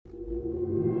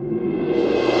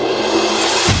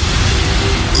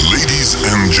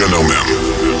gentlemen,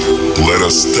 let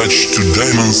us touch to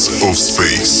diamonds of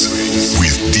space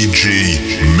with DJ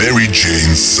Mary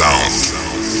Jane Sound.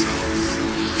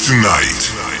 Tonight,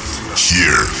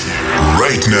 here,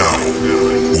 right now,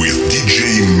 with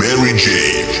DJ Mary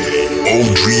Jane, all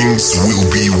dreams will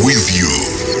be with you.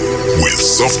 With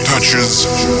soft touches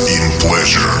in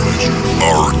pleasure,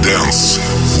 our dance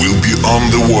will be on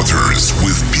the waters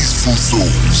with peaceful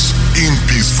souls in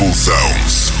peaceful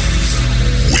sounds.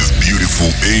 With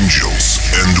beautiful angels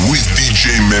and with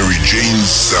DJ Mary Jane's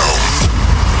sound.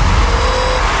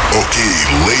 Okay,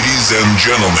 ladies and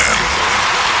gentlemen,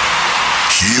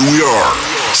 here we are.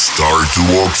 Start to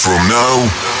walk from now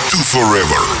to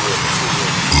forever.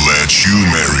 Let you,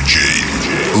 Mary Jane.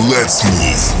 Let's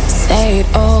move. Say it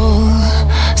all,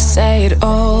 say it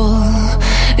all.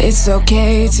 It's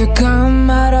okay to come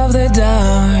out of the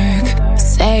dark.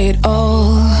 Say it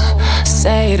all,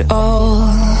 say it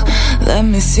all. Let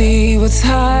me see what's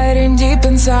hiding deep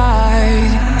inside.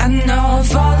 I know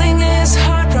falling is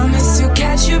hard. Promise to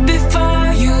catch you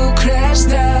before you crash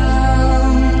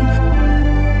down.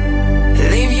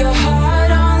 Leave your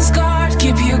heart unscarred.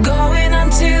 Keep you going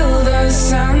until the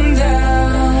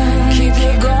sundown. Keep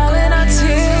you going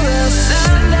until the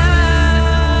sundown.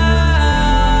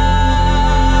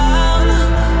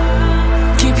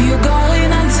 Keep you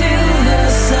going until the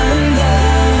sundown.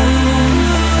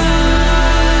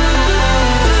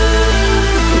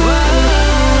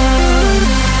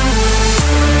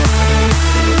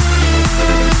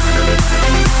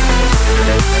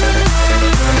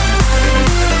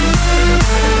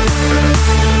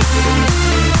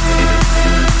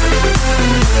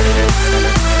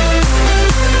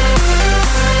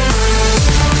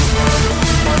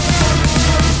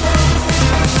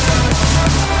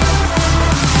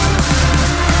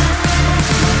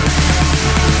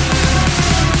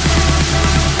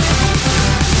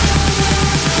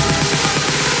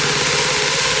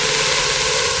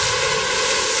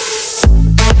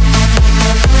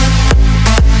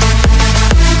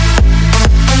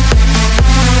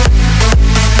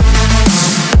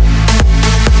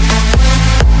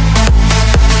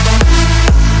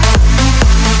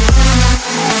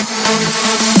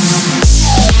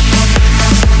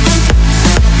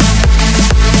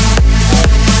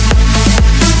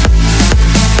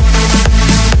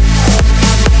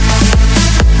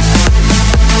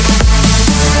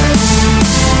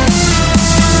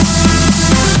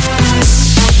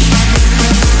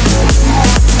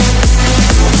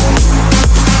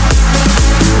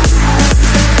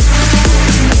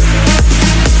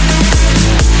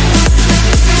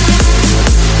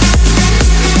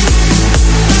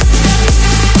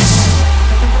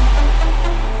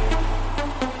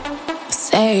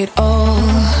 Say it all,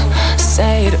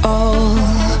 say it all.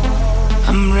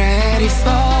 I'm ready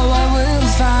for what we'll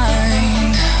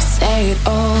find. Say it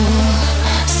all,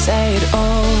 say it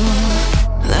all.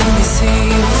 Let me see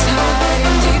what's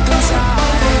hiding deep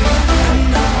inside. I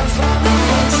know falling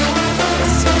is hard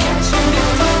to catch you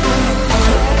before you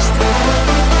crash down.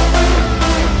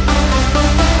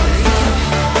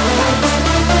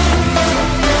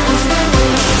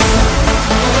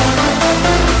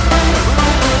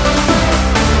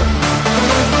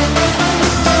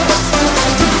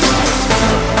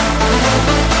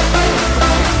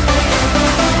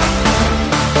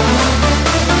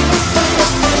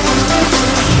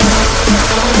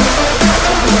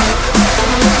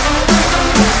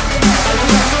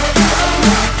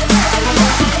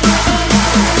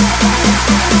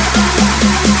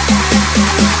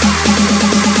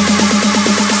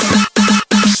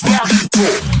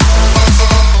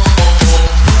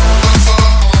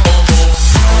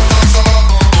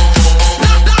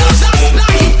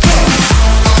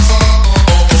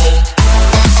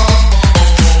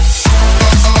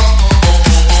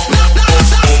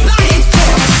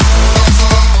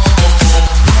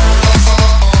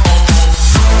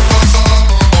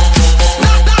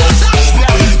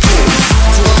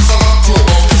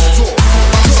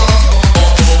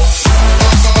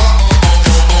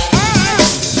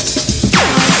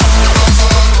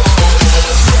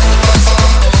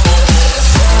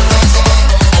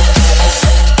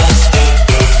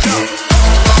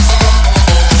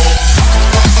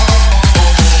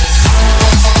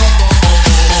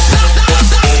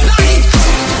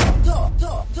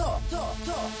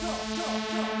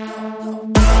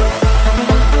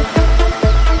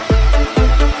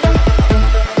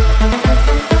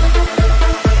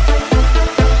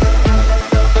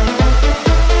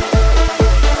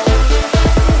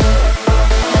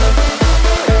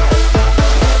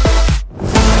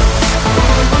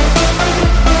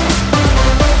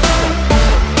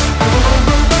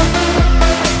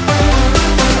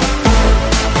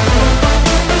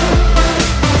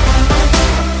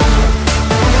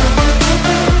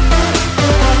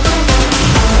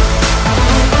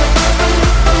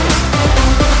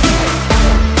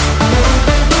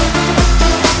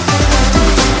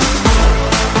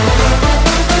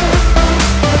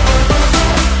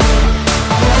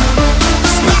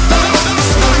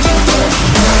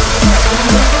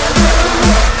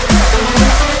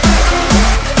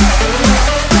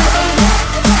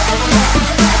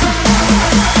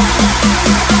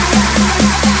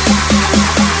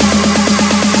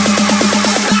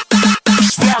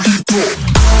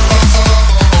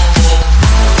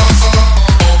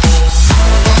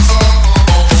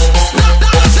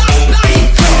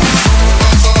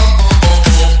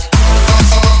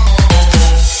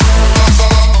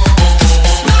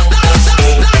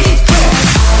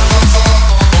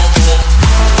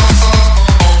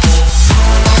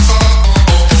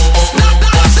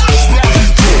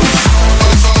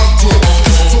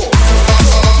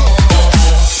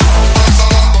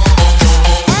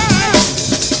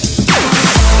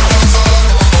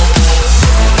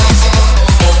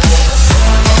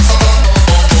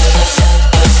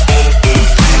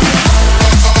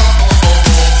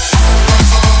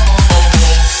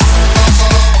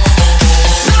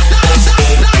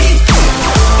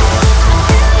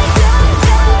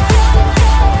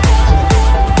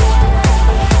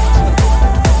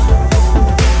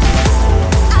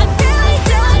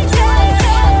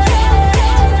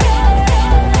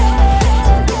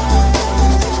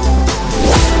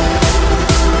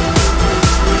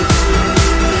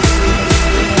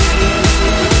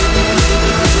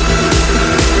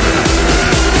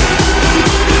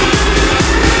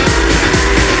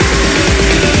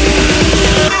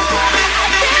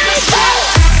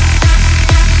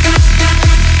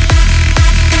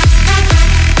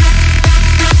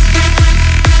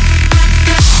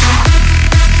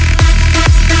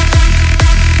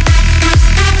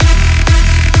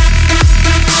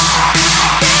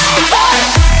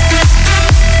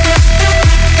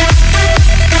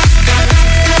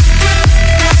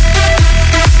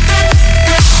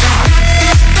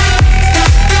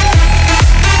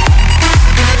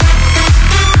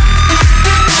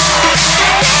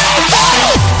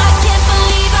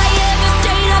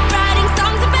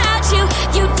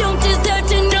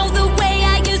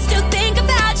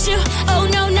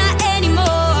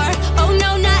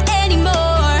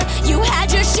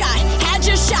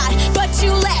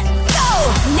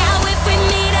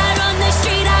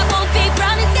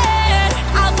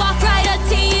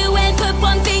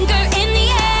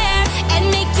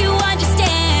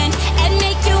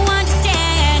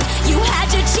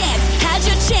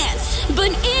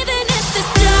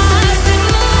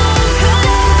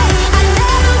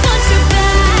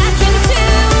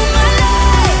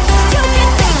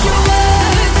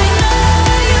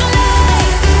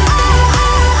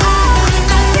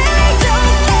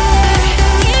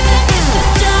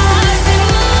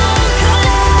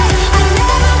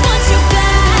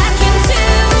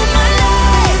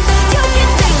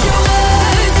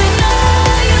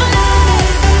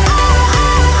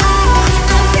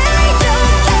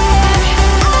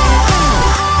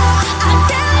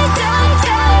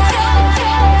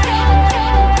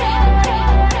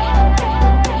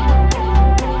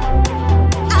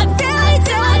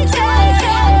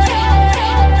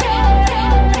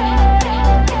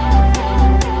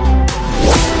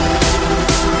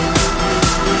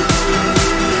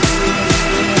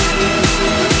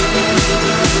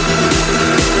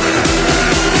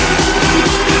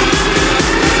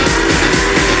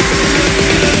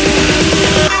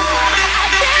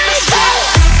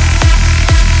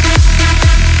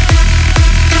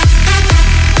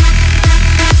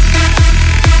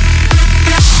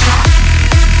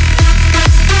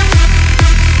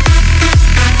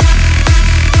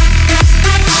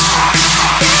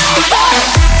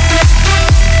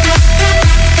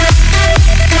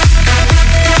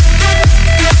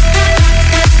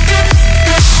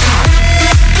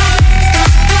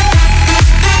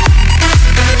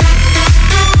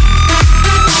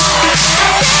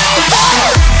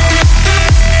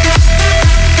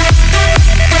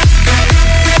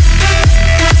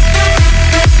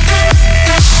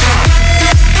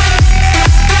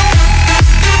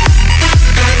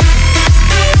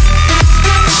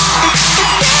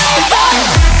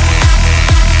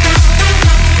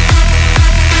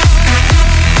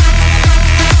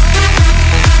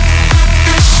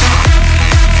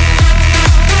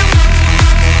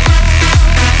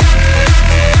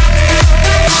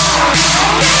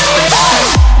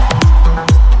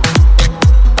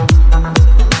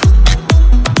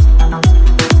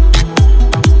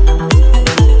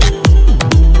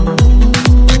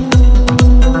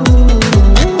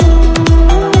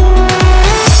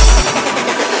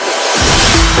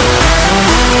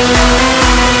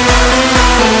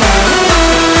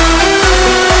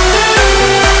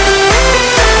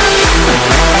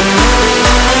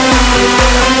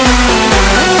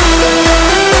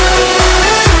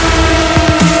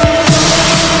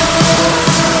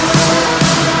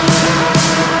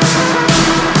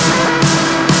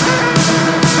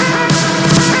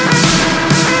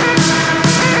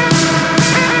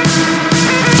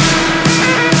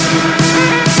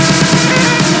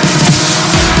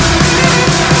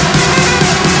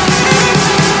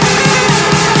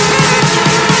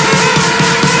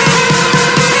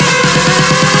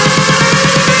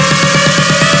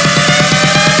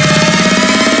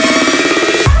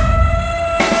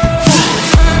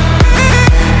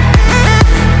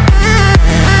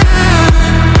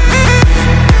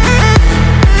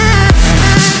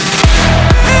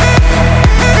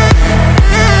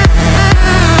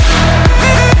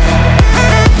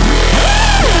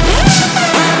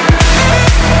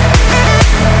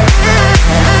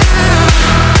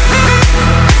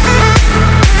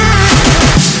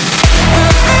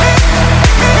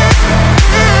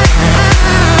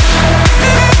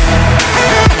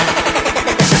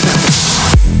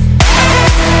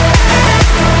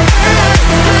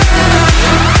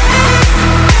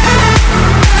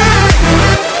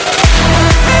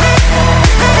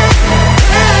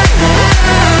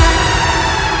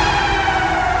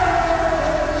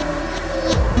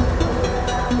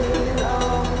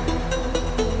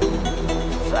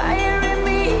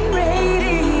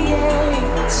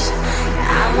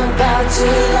 far too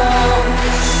long.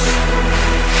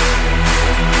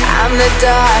 I'm the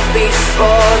dark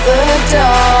before the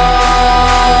dawn.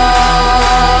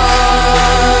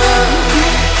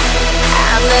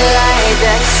 I'm the light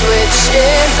that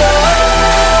switches on.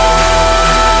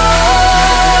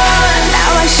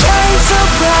 Now I shine so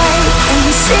bright and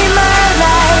you see my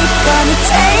light. Gonna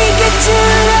take it to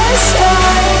the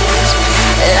stars.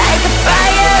 Like a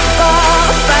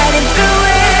fireball, fighting through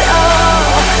it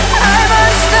all. I'm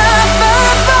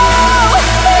unstoppable.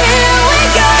 Here we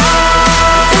go.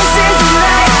 This is the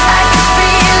night, I can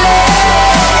feel it.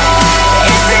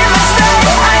 It's in my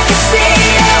soul, I can see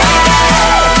it.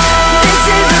 This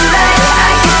is the night,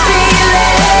 I can feel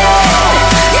it.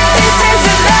 This is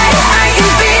the night, I can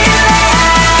feel it.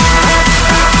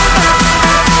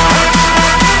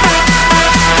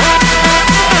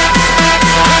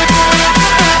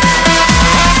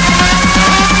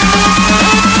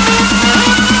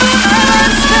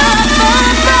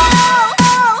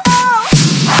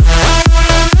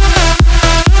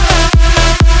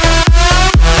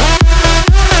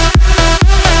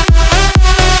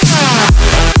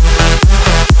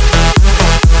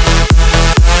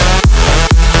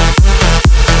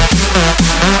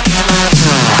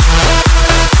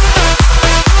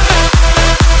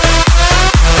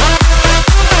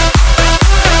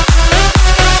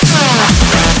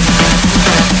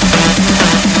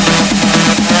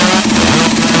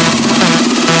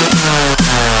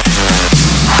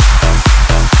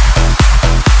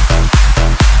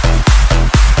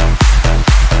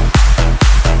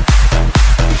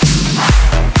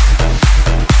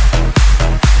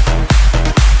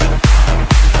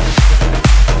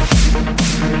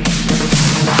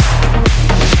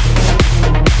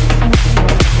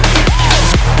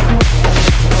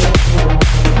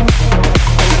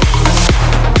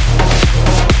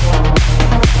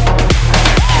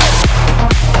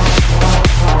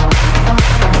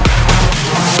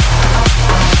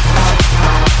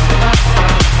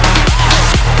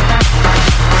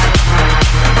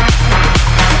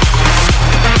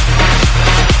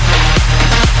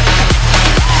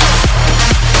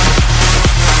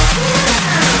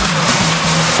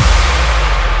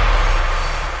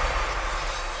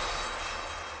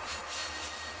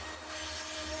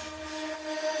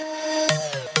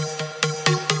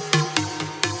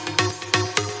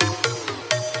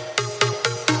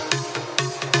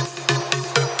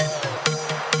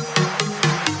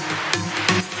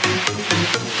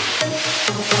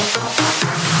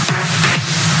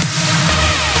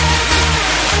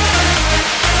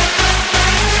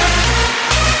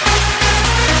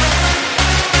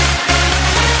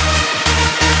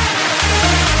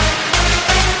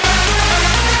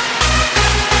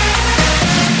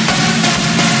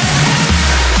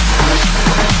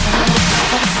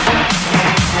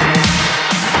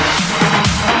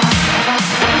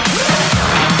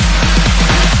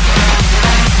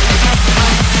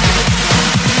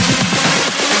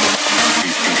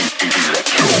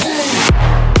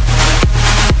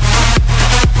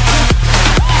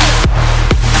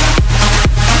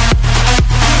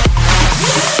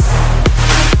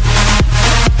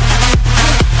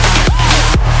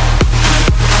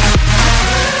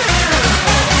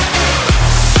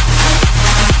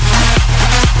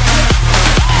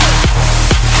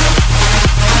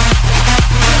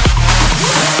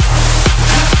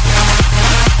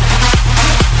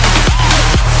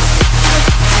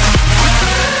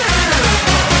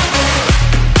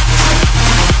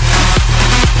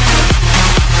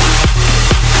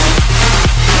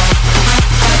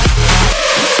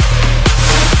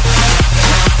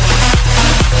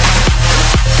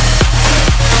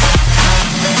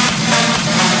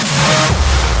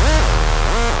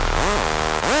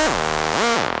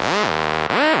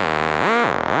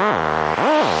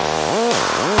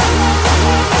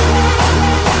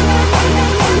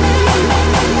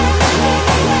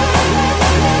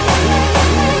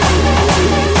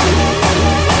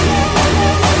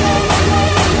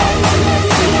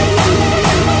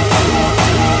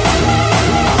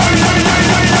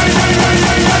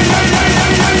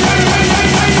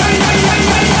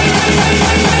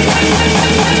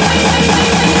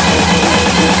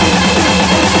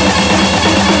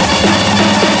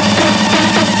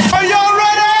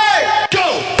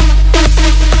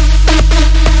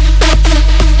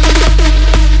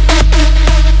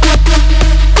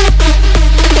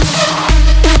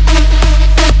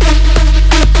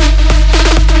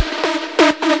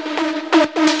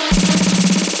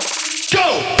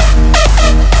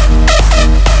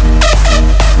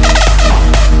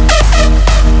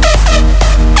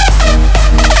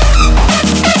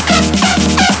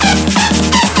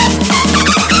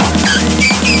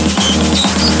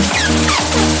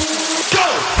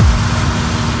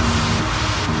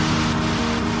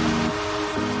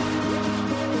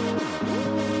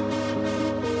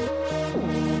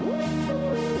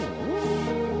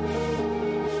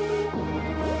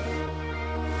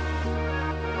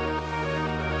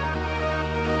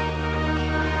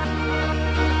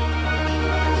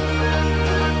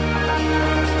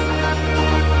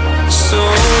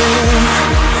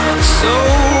 So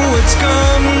it's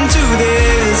come to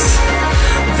this,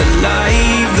 the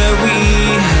life that we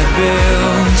had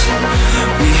built.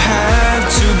 We have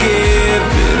to give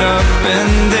it up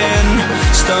and then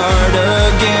start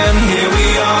again. Here we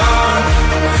are,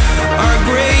 our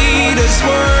greatest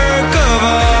work of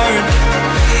art.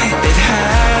 It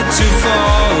had to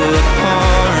fall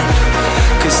apart,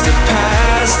 'cause the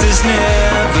past is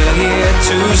never here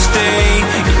to stay.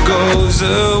 It goes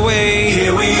away.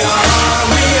 Here we are,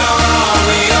 we are,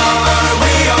 we are,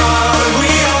 we are,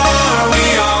 we are, we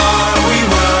are, we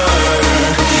were.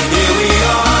 Here we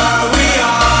are, we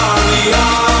are, we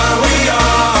are, we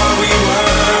are, we were.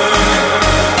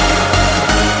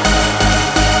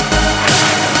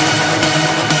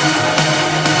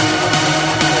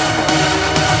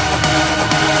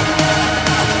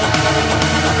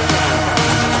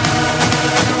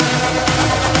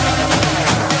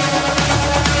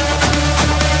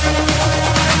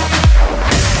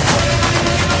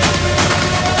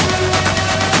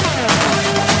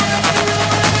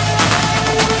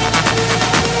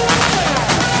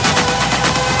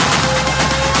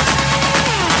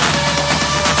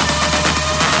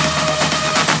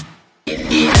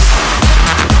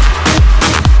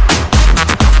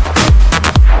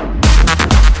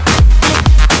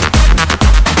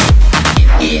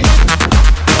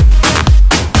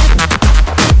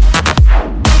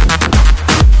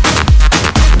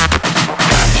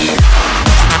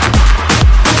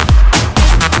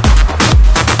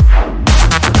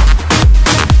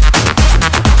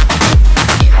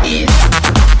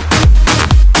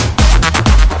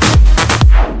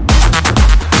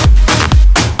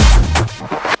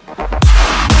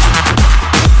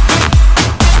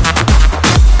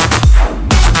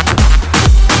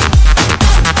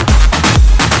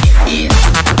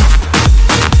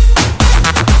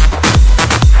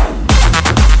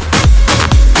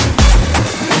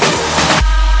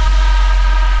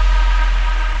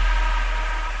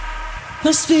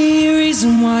 Must be a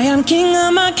reason why I'm king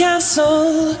of my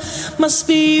castle. Must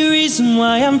be a reason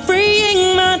why I'm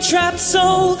freeing my trapped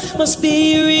soul. Must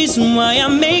be a reason why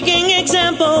I'm making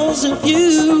examples of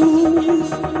you.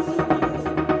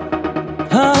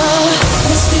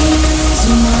 Must be a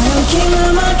reason why I'm king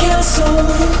of my castle.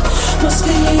 Must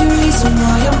be a reason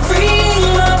why I'm freeing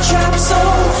my trapped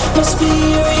soul. Must be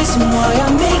a reason why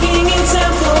I'm making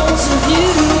examples of you.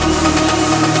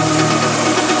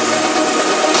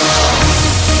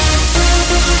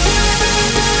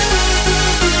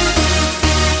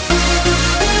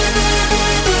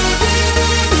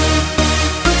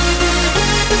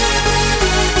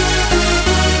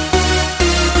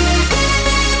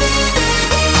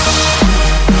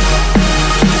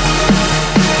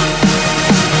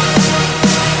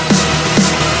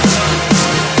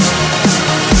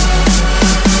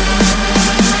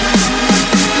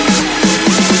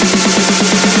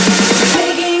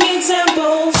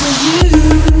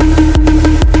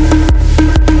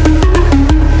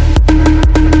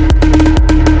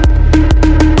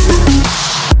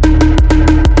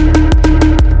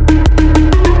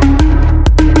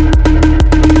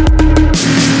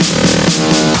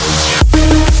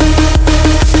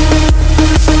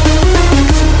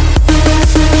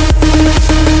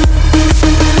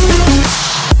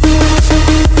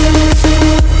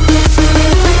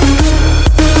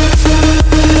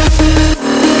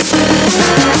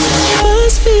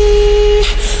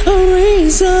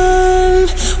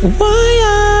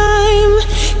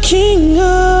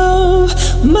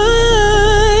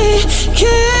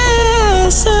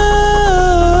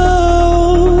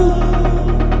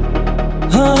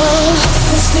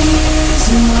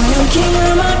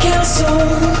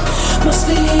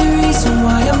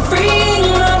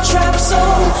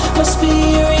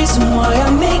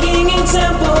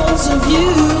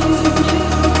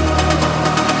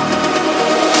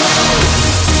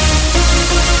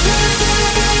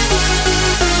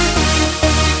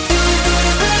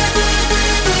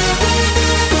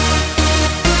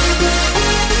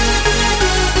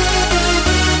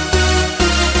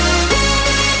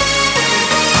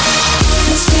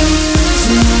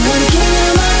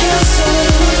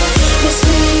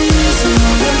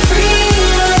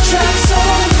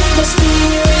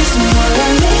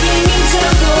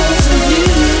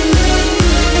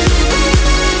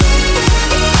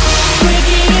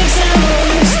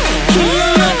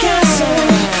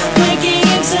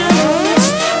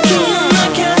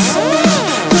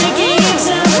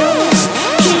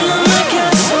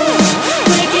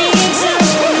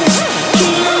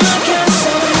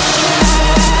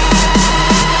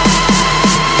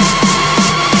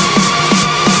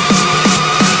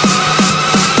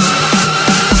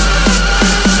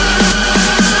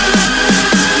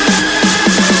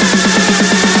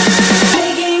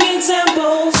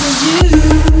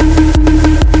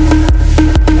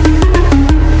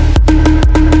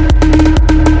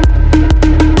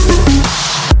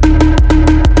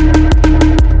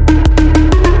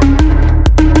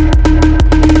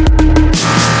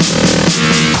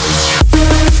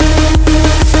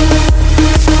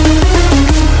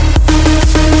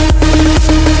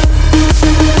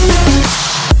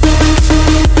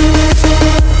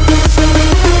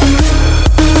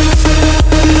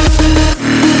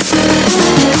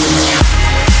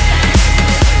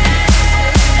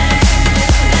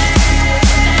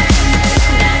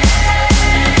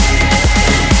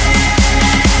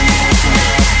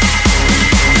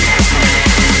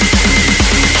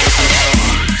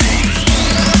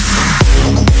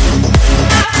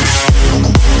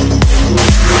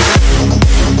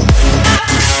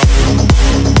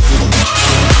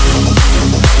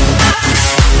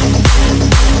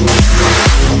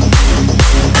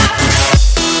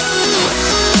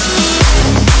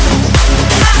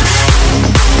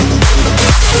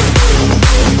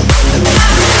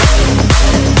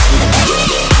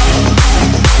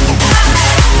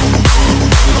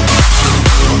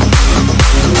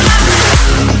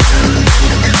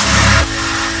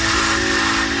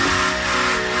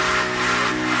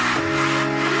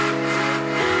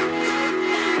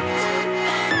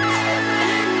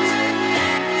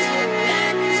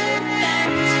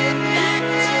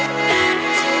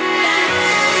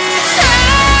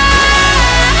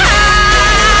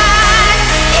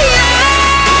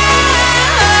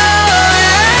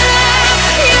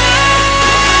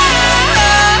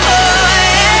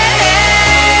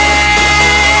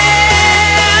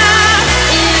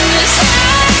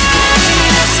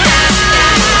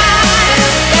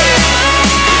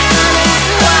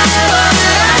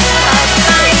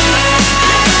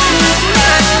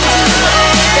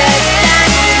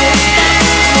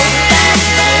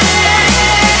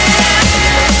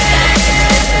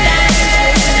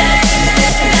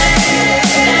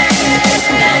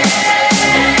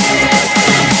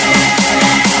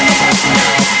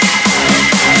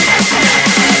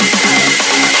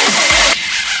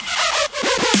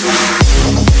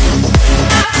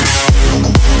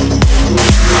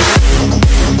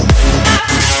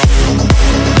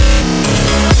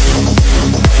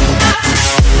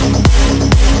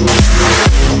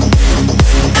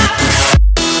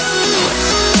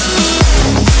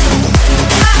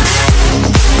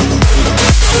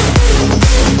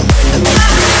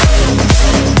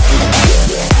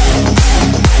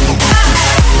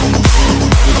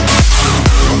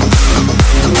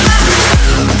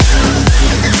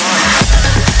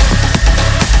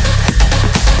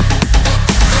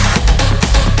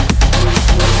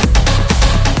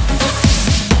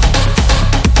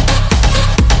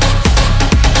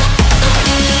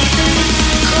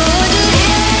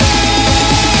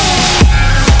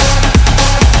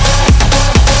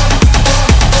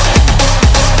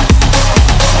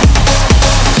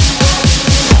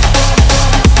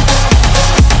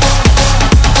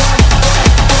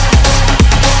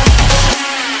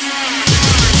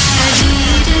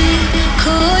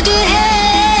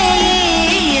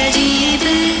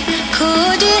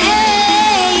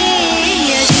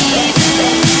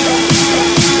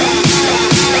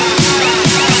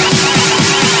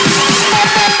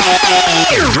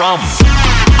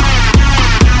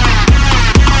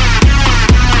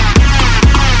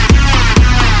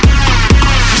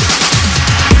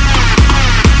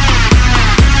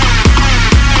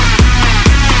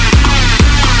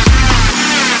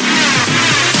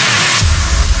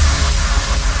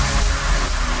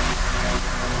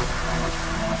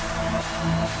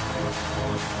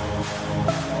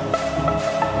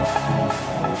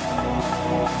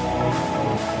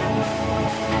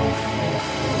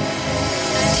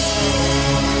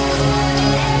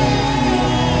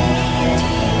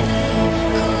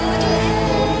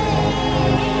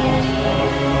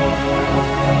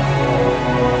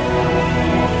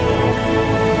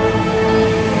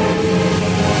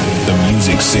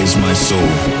 Saves my soul,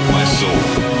 my soul,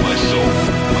 my soul, my soul,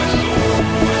 my soul.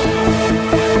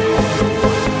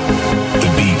 The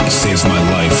beat saves my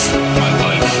life, my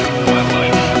life, my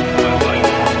life, my life.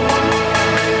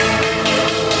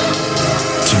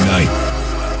 Tonight,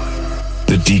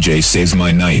 the DJ saves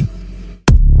my night.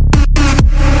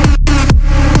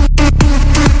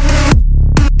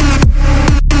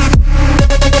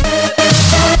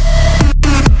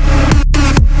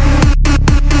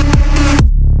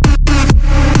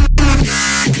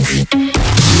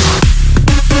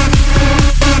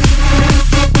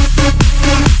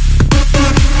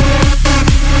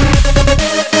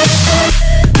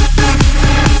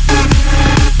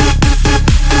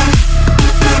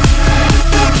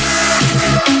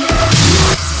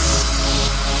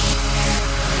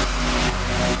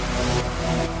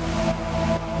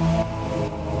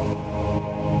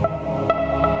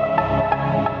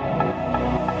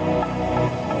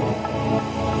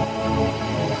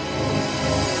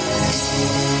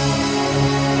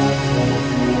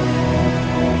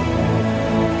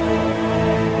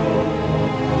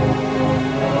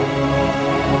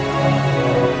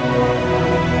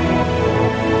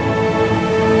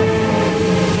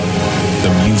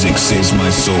 Saves my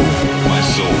soul, my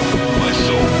soul, my soul, my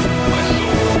soul, my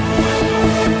soul.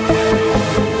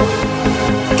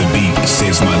 The beat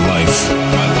saves my life,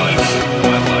 my life,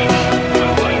 my life, my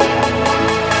life.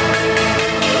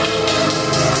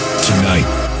 Tonight,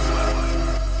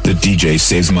 the DJ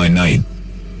saves my night.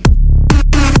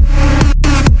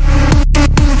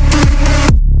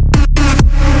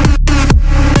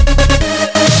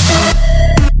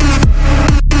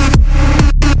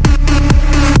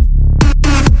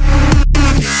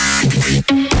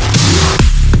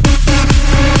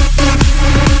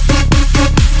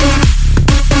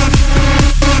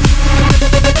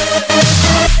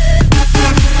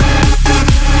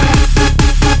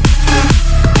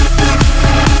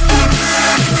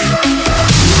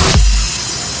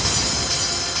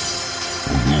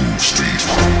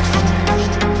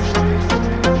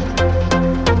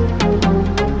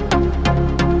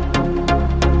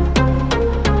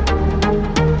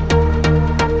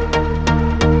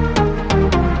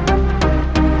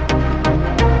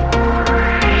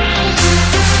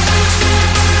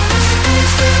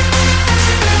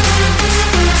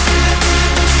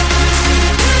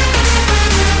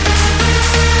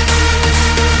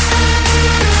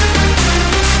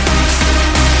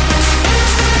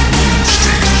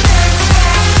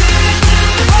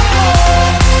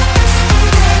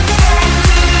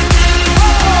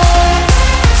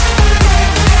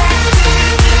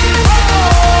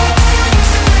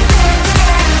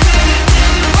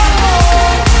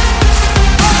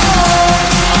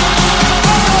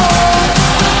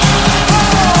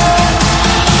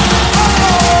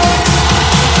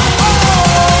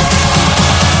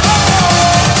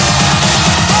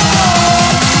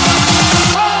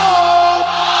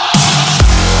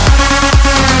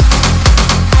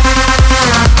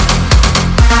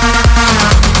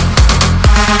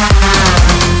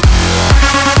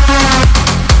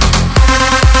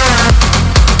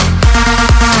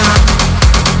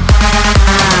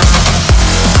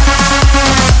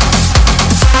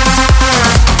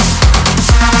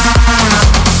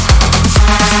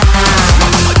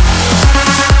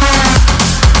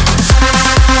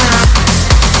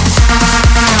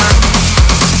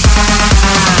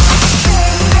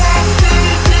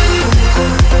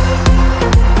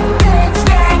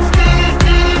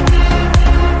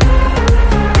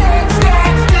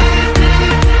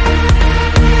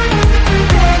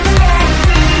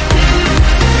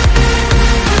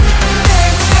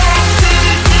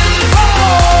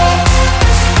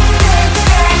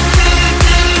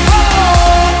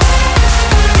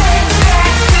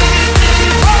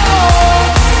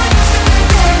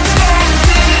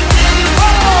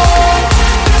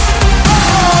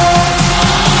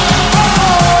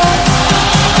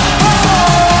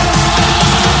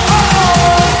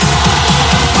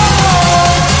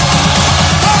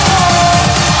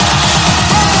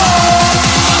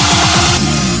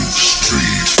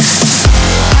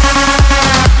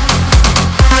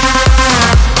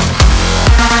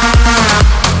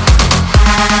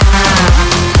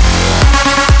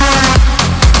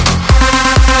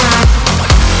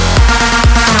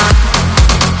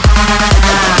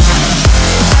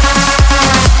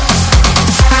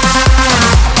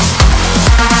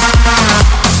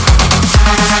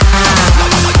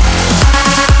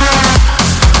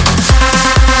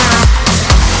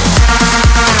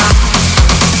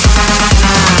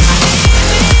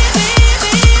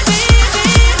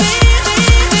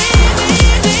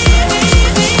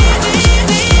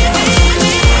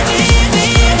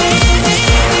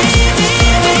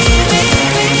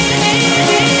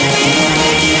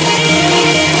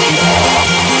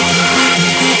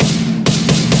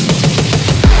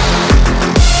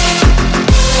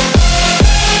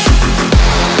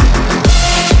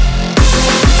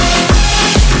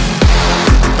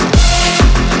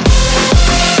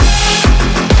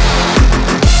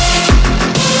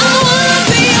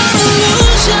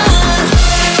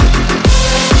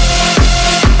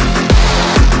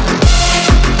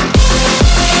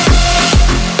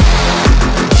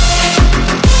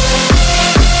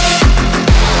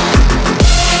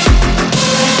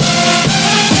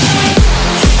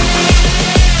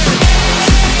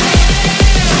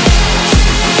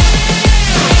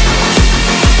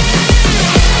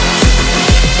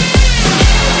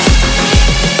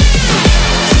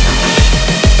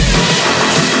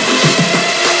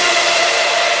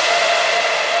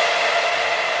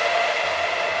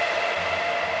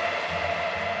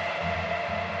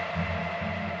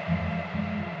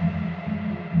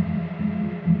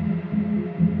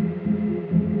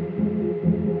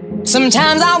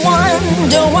 Sometimes I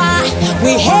wonder why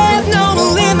we have no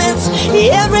limits.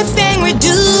 Everything we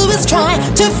do is try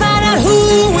to find out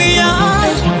who we are.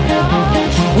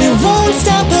 We won't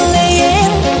stop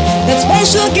playing that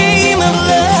special game of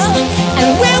love.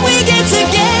 And when we get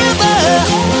together,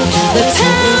 the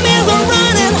time is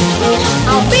running.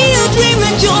 I'll be a dream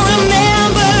that you'll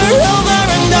remember over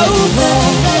and over.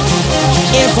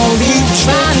 If only you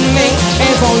try me,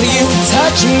 if only you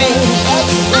touch me, I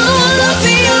wanna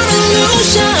be your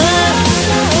illusion,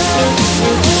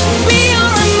 be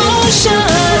your emotion.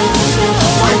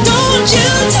 Why don't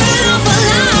you turn off the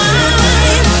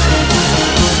light?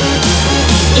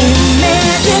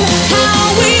 Imagine how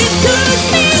we could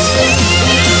be.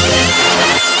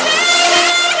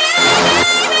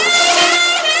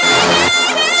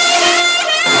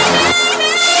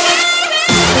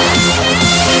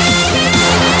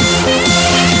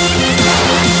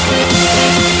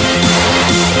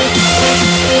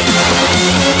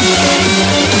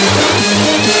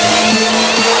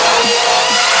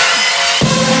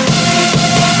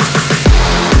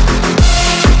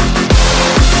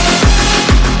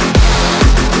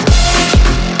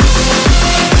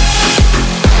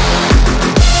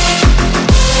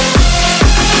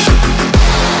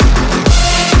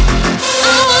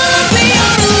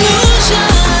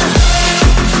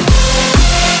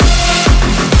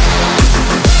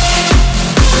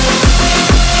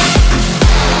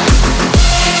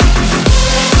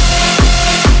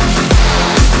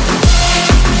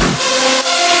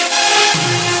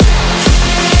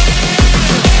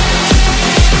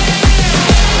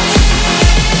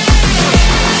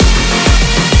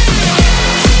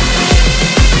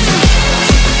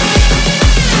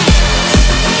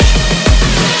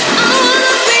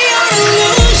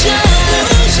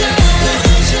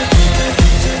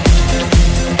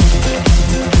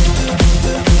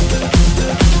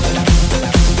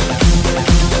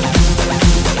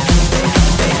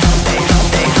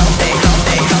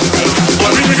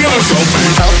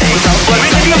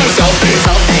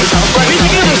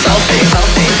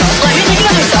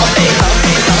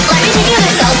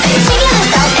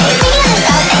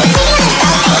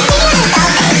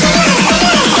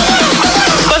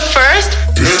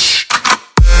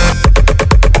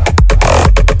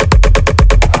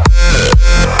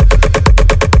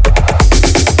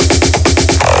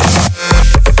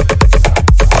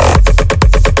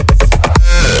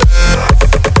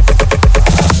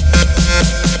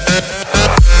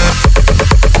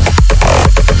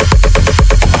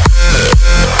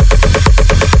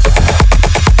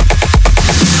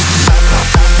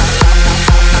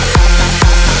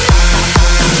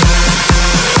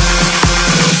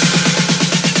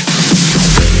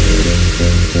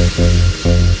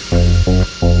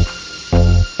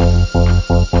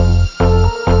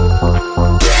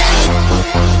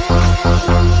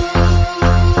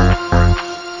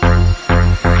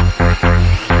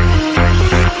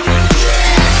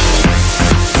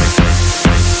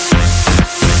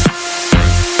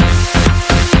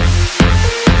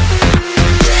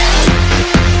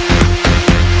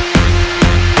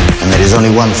 There's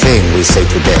only one thing we say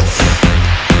to death: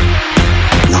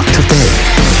 not today.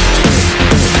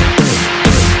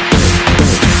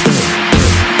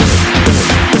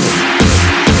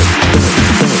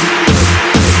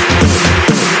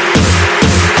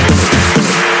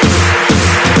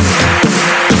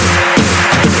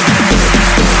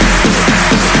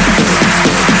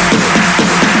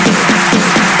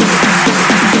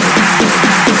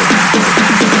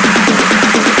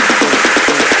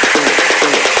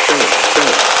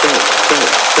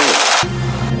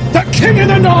 King of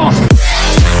the North!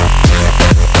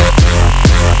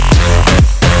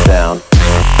 Down.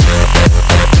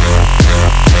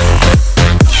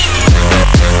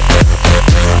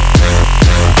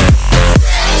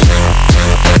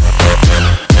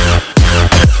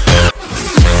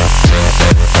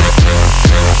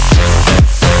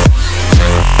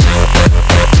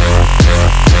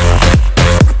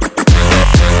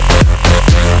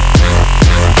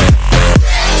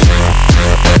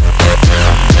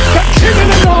 The King of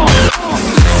the North!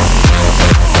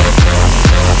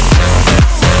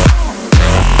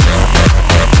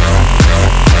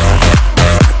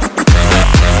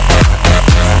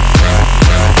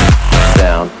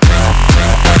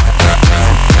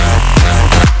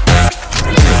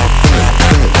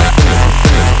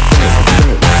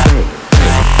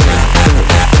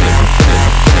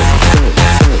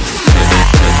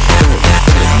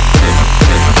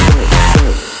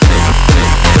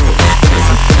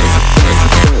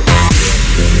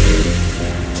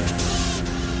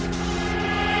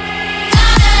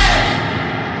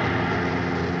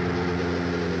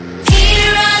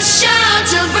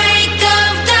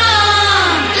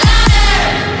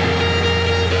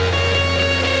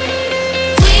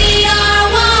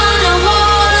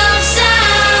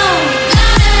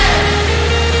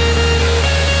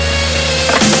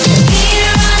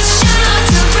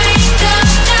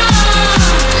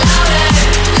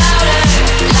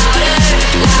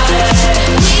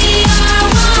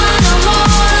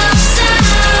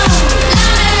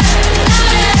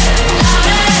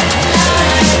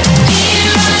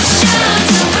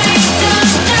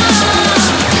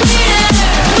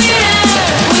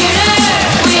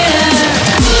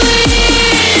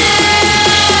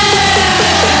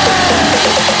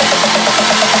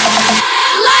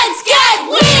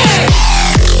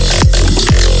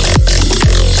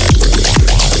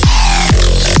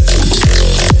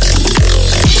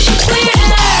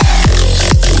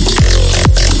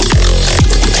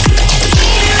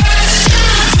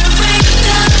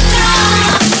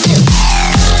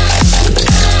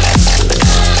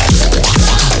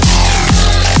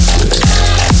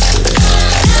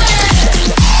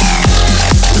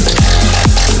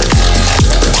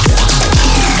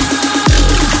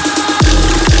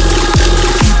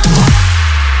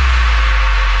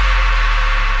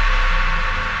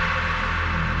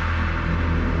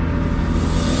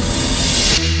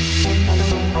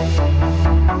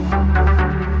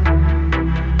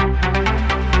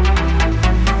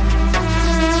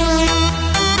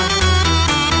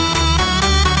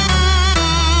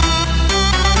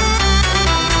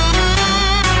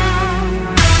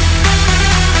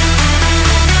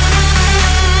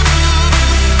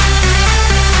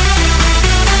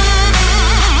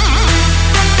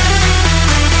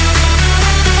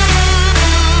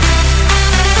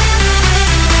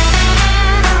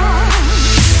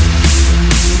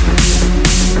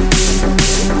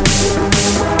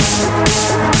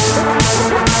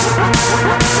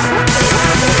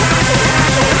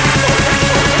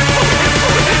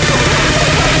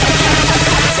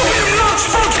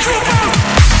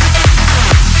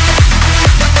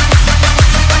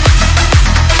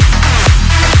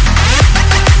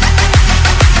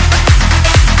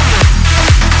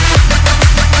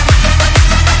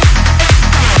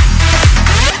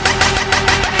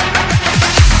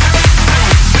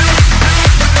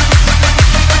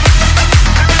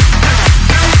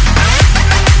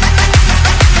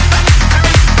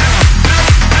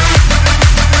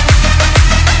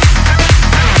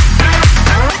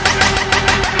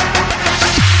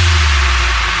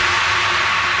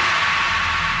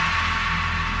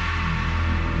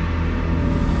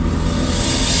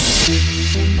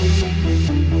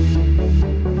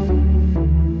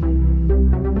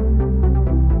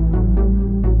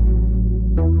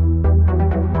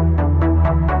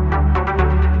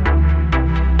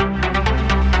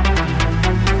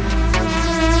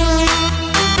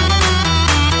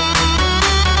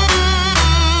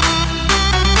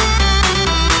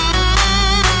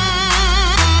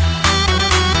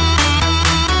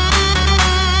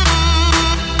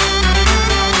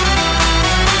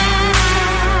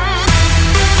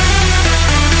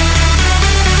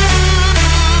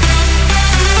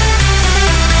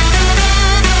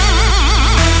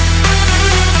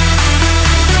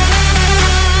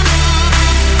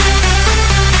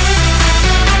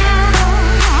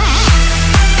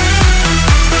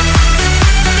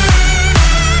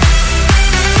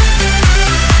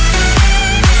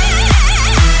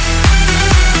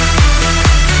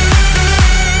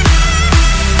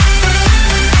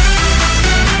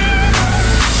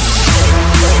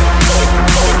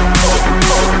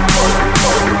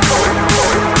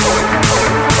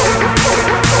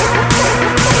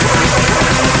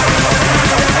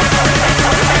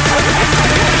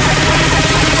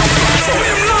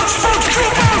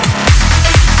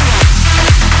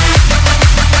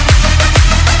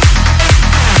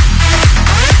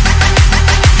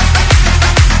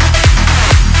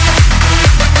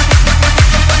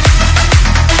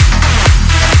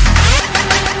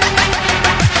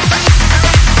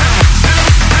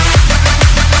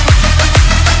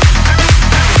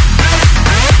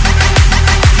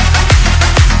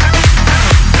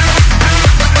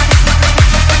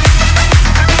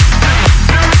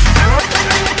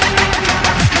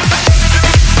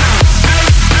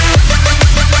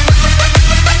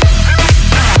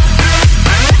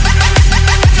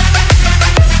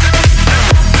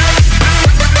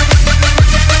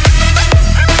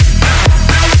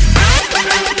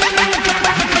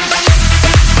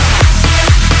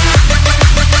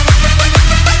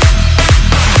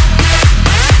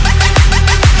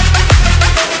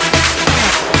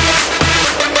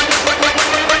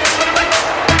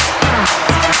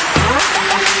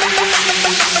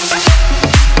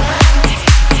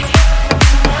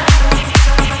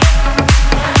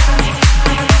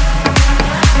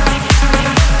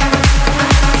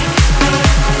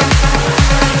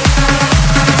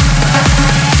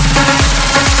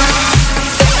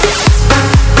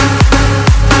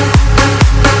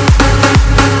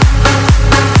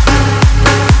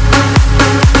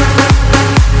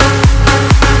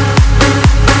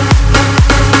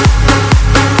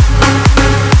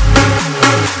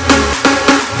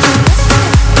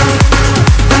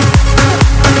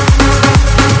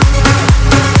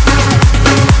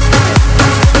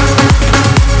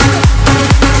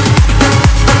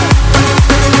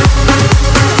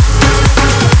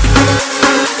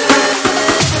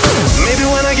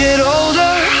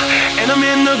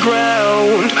 the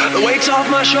ground. The weight's off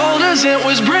my shoulders, it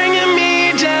was bringing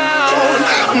me down.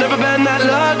 I've never been that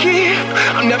lucky,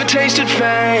 I've never tasted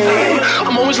fame.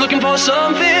 I'm always looking for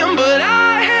something, but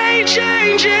I hate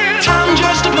changing. I'm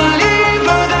just a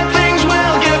believer that things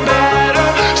will get better.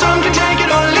 Some can take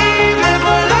it or leave it,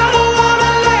 but I don't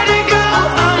wanna let it go.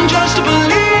 I'm just a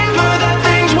believer that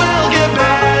things will get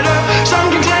better. Some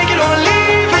can take it or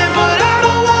leave it, but I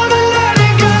don't wanna let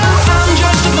it go. I'm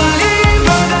just a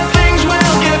believer that things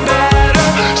will get better.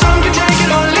 Some can take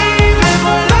it or leave it,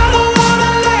 but I don't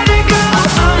wanna let it go.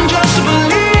 I'm just a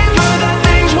believer that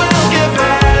things will get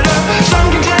better. Some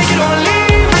can take it or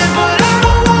leave it, but I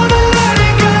don't wanna let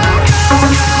it go.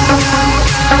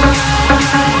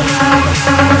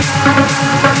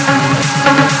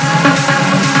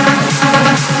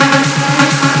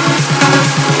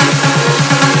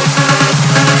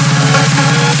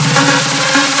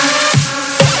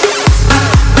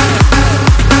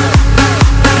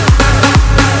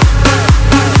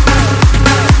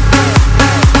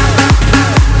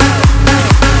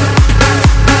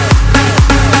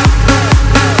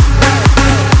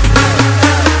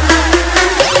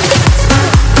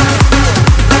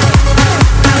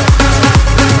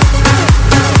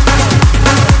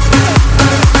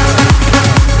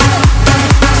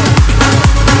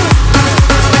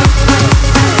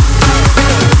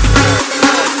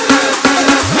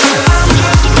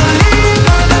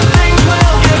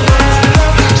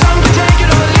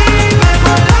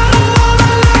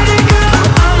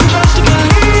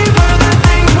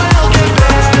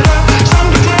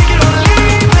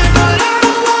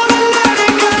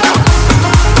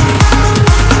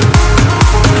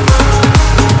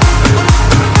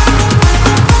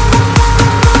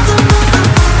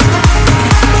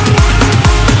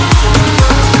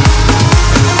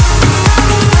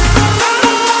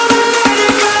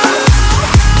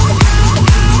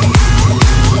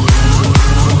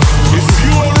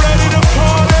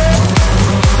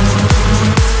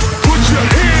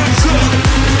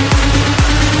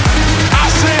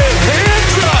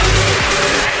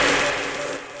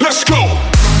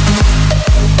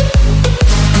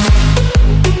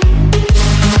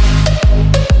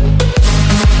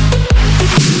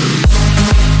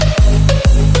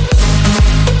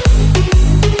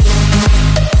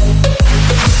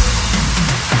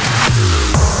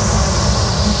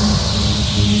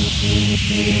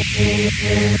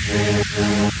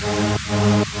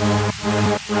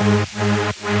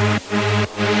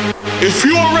 If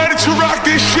you are ready to rock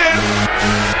this shit,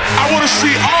 I want to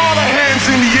see all the hands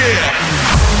in the air.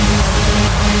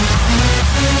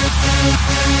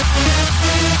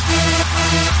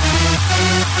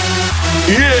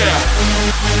 Yeah.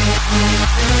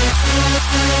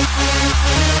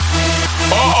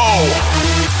 Uh-oh.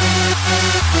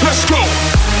 Let's go.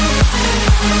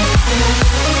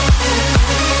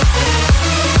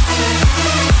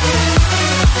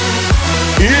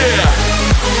 Yeah.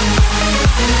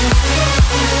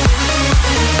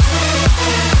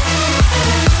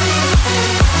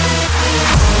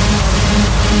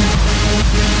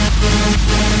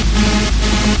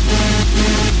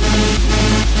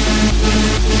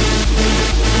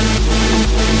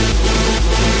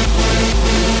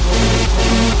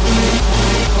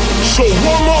 So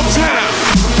one more time,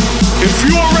 if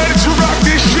you are ready to rock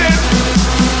this shit,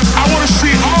 I want to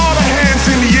see all the hands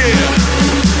in the air.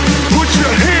 Put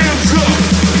your hands up.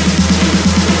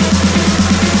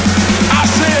 I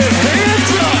said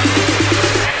hands up.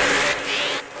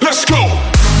 Let's go.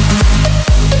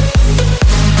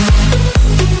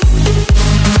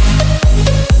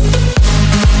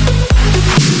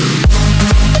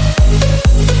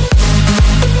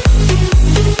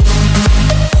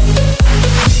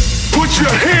 Put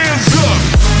your hands up.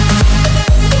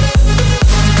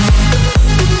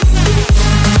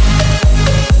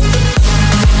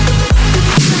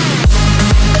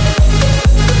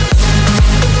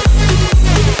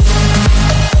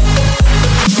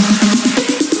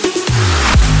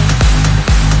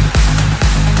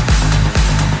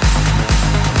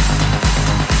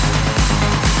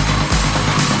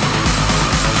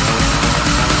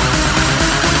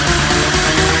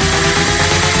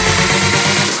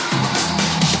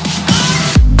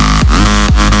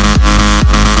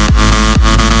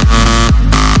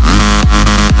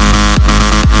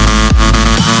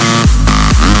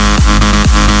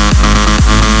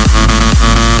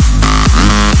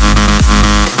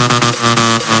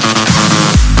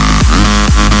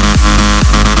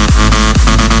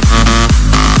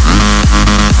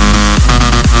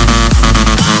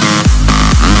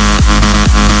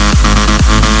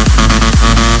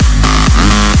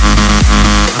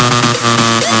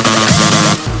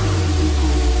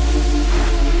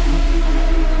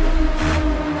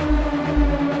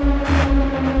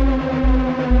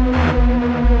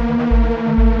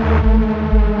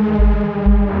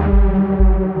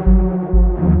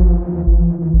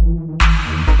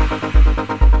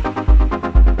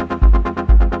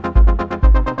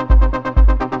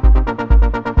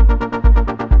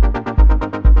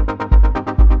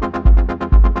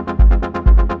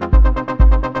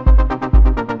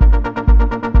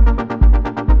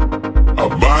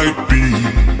 might be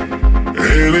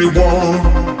anyone,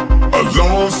 a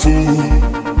lone fool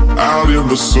out in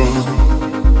the sun.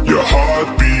 Your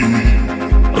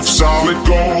heartbeat of solid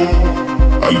gold.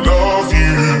 I love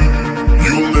you,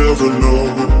 you'll never know.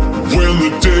 When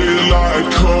the daylight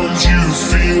comes, you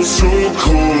feel so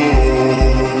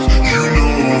cold. You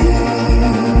know,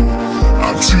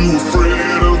 I'm too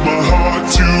afraid of my heart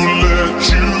to let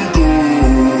you go.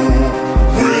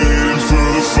 Waiting for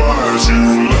the fire to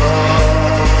light,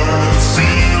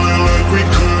 feeling like we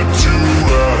could do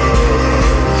right.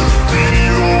 Be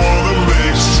the one that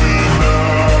makes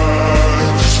tonight.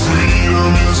 'Cause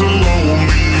freedom is a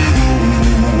lonely road.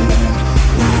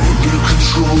 We're under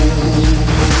control.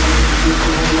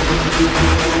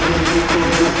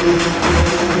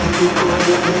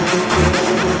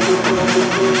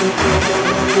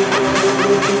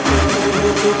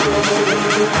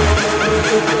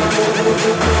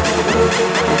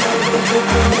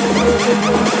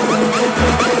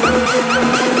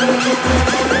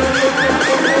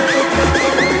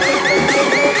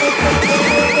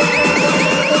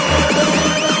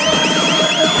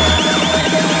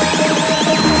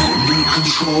 Under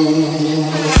control.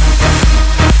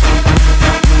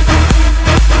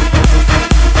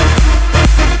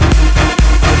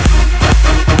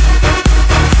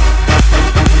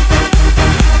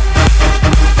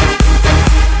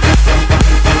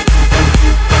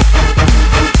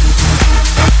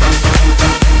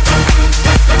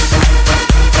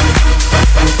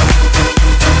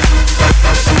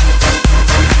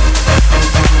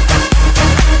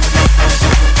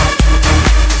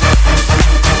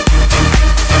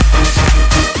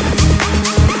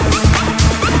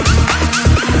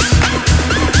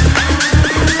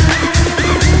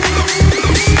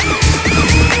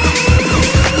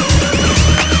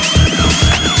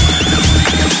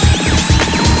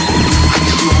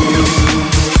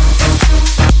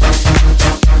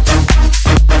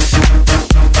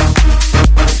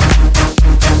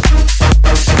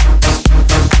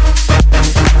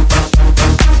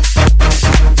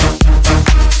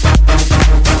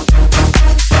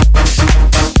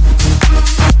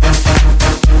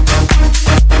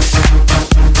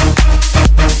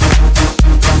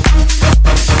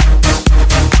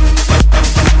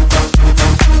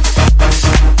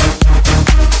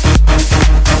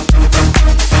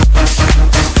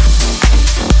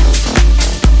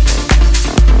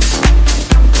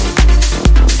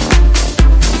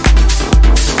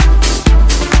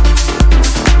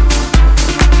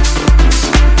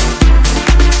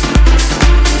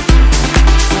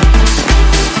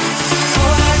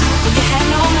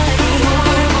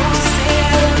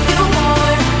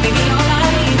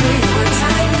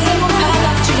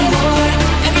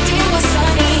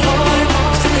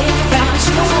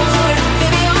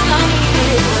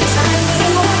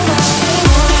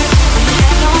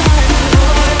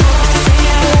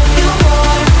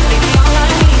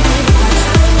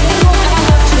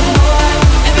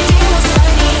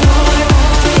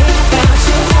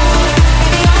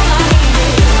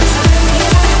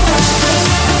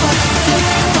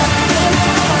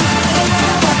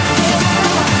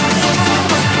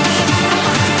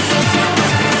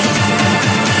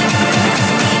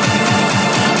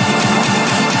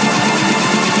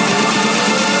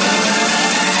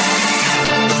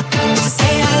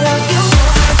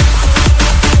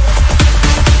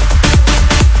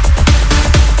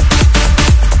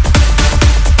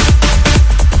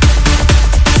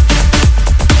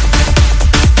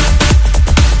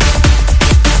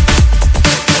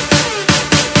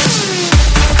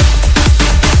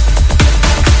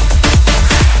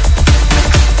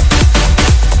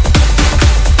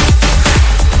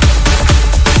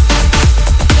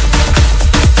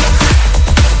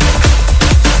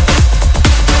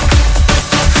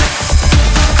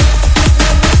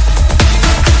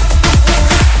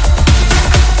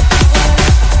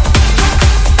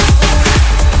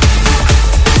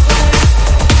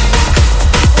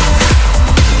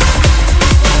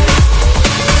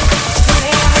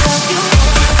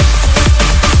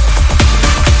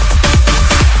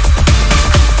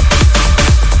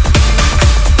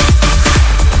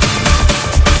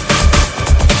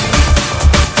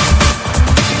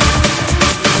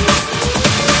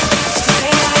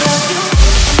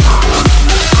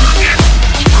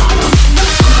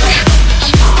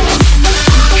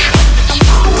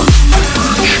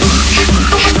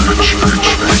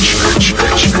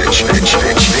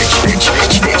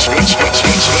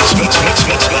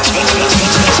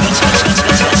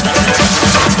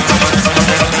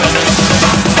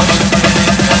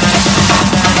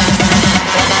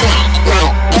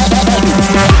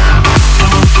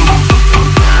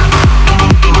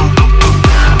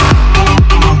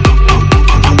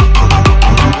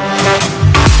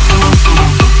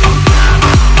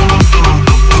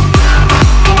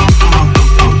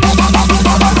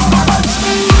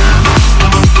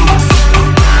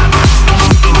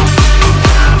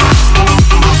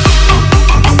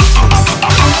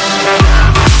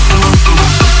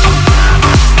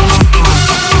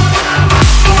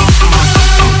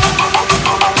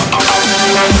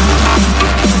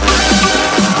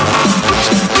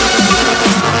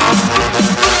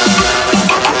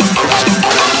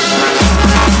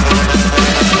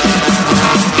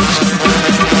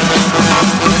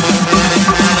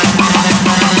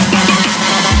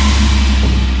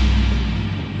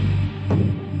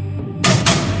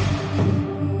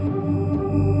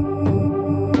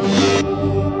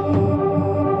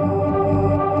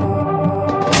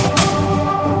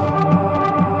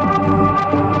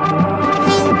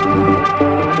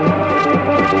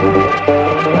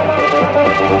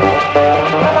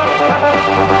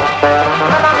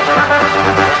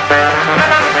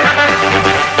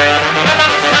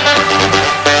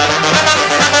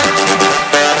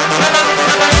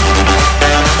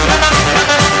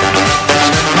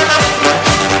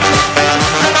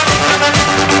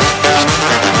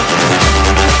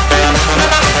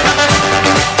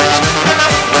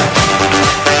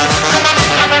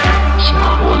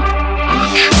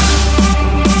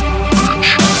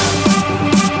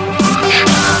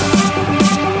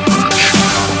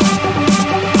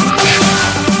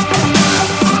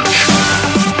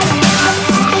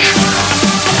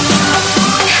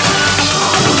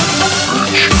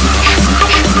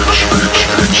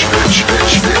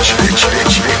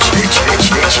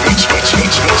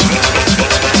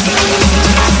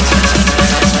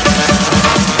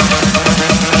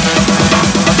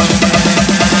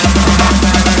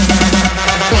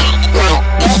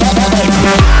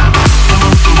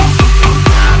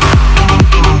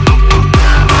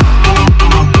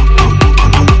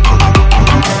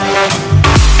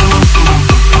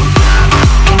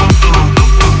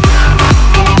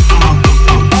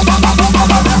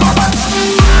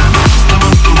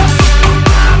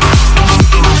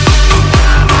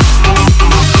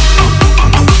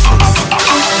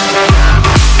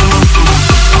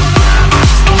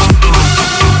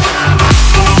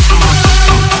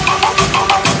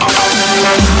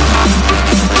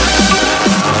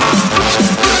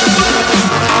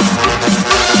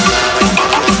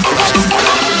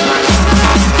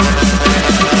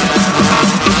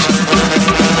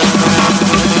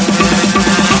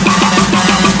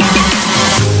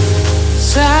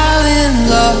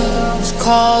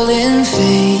 calling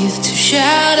faith to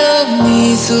shadow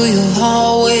me through your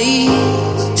hallway,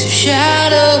 to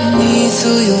shadow me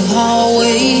through your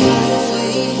hallway.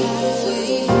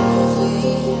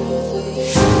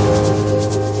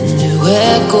 New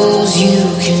echoes you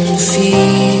can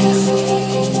feel,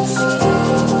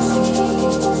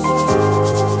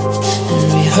 and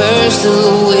rehearse the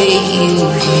way you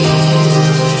heal.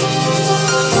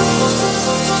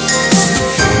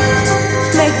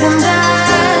 Make them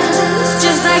dance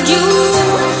just like you,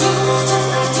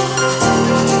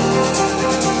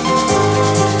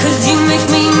 'cause you make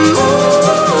me move.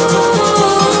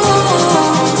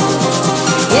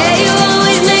 Yeah, you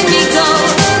always make me go.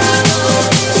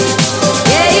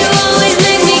 Yeah, you always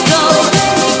make me go.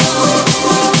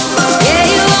 Yeah,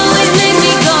 you always make me go.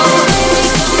 Yeah, you always make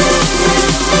me go.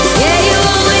 Yeah, you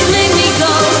always make me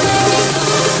go.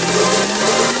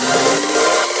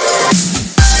 Yeah,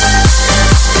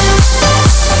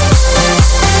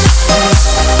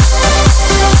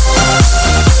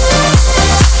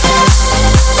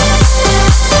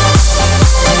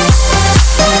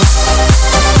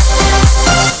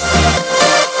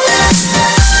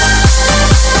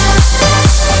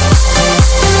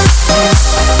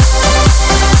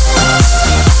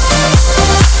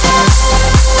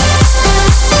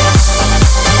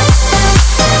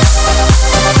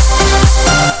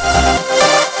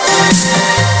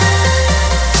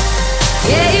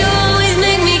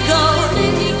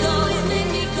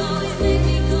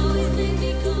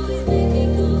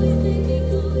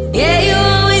 you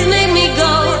always make me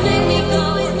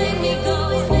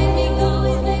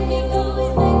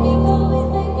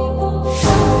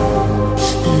go.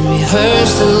 And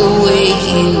rehearse the way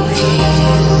you hear.